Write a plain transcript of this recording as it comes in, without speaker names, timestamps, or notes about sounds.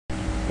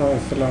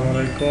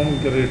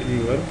Assalamualaikum, great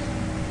viewers.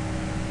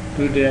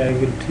 Today I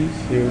will teach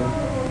you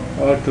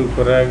how to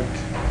correct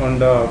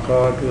Honda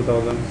Accord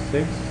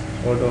 2006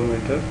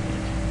 odometer.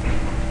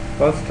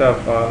 First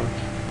of all,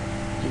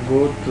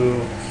 go to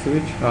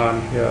switch on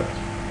your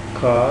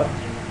car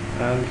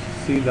and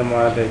see the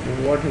mileage.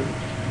 What is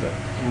the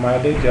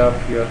mileage of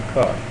your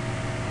car?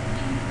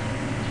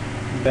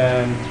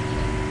 Then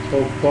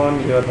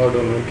open your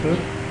odometer.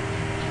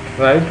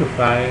 Try to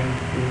find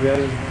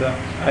where is the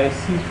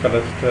IC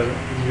cluster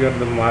where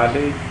the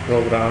mileage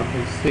program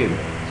is saved.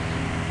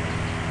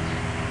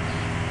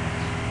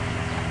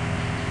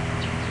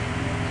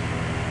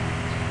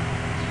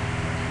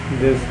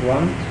 This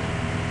one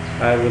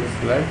I will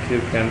select.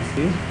 You can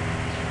see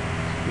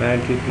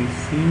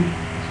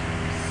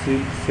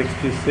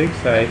 93C66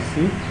 IC.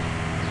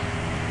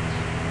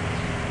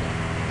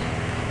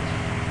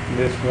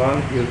 This one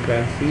you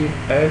can see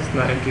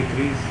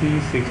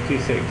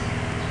S93C66.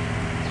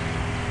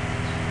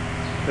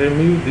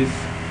 Remove this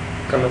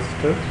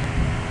cluster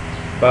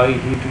by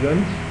heat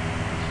gun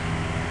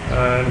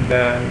and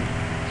then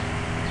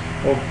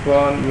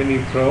open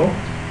Mini Pro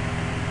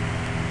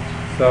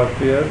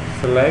software,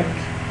 select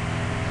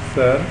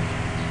search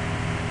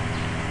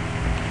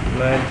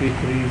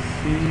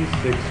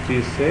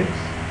 93C66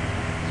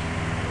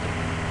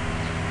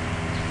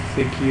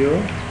 secure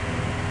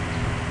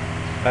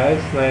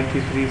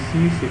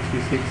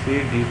S93C66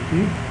 ADP,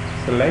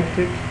 select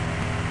it,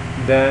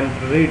 then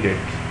read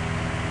it.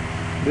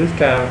 This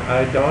time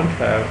I don't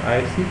have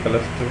IC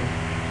cluster,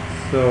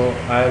 so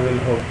I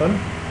will open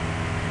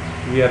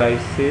where I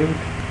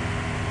saved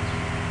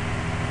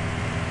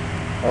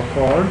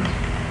Accord.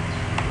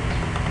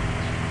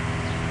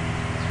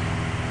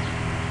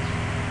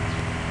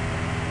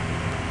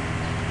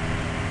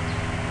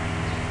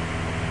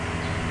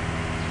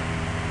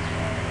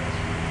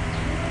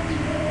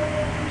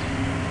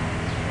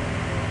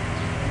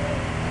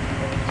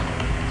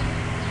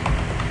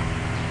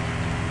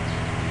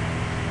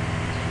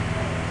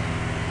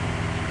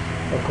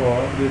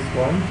 Accord, this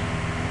one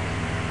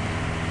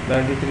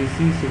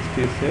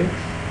 93C66,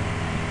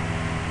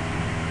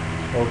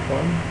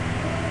 open.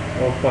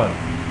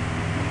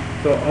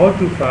 So how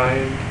to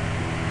find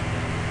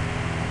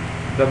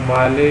the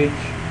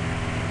mileage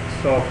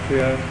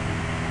software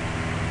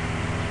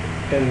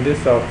in this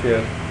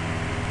software?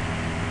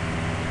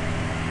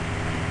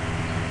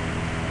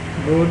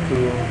 Go to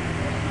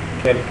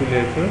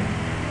calculator,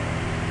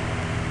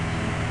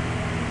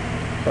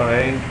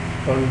 find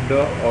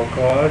Honda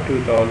Accord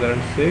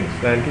 2006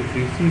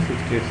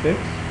 93C66,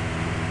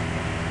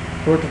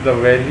 put the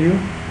value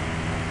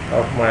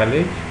of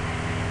mileage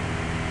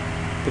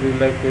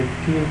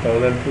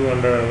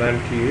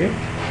 3,15,298,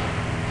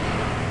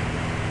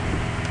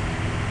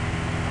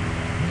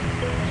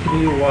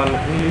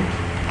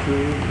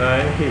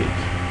 318,298.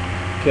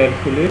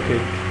 Calculate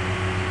it.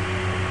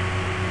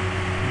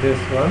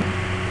 This one,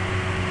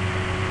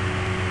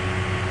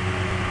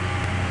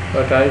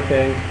 but I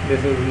think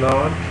this is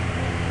not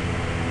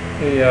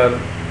your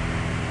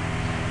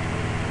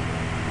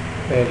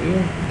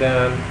value.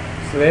 Then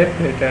swap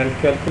it and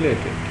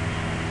calculate it.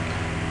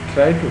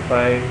 Try to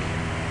find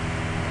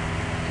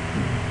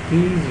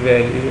these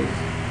values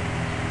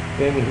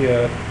in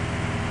here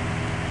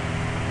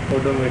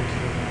odometer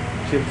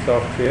chip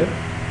software.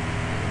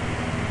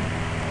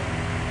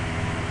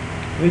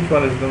 Which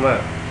one is the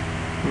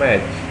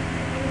match?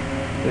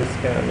 You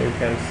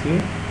can see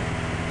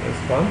this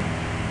one.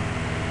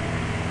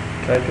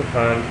 Try to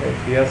find it.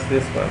 Yes,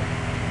 this one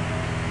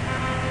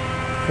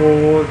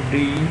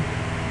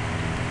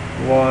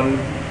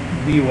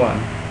 4D1B1.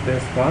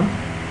 This one,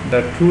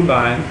 the two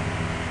line.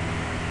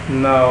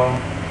 Now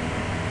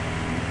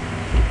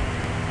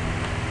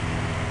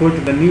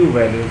put the new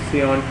value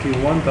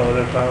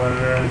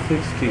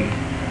 71,560.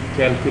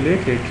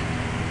 Calculate it.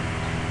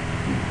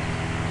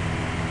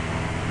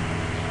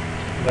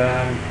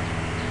 Then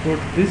put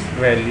this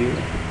value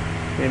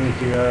in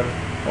here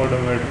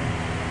odometer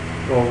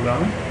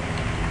program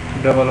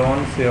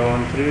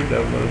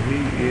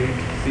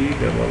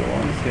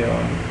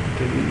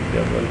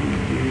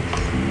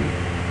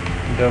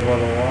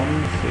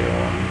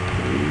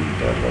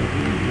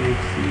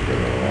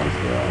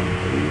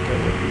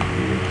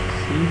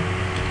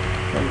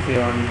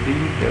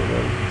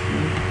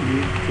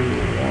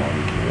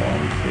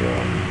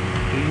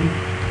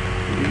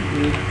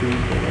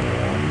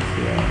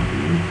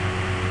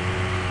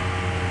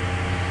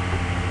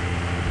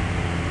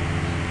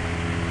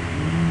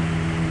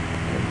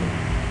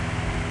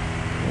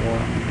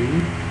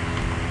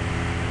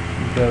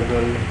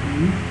Double E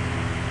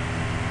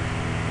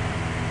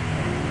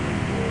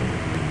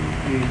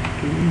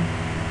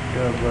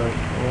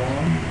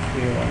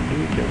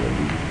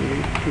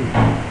 821117D-82.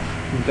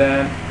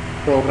 Then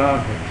program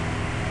it.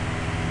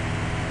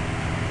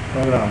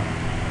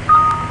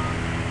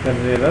 There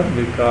is error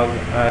because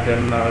I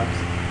did not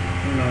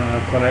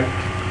connect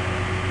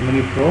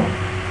Mini Pro.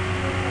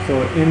 So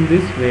in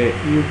this way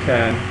you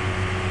can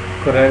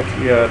correct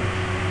your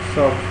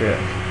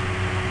software.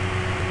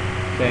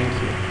 Thank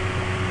you.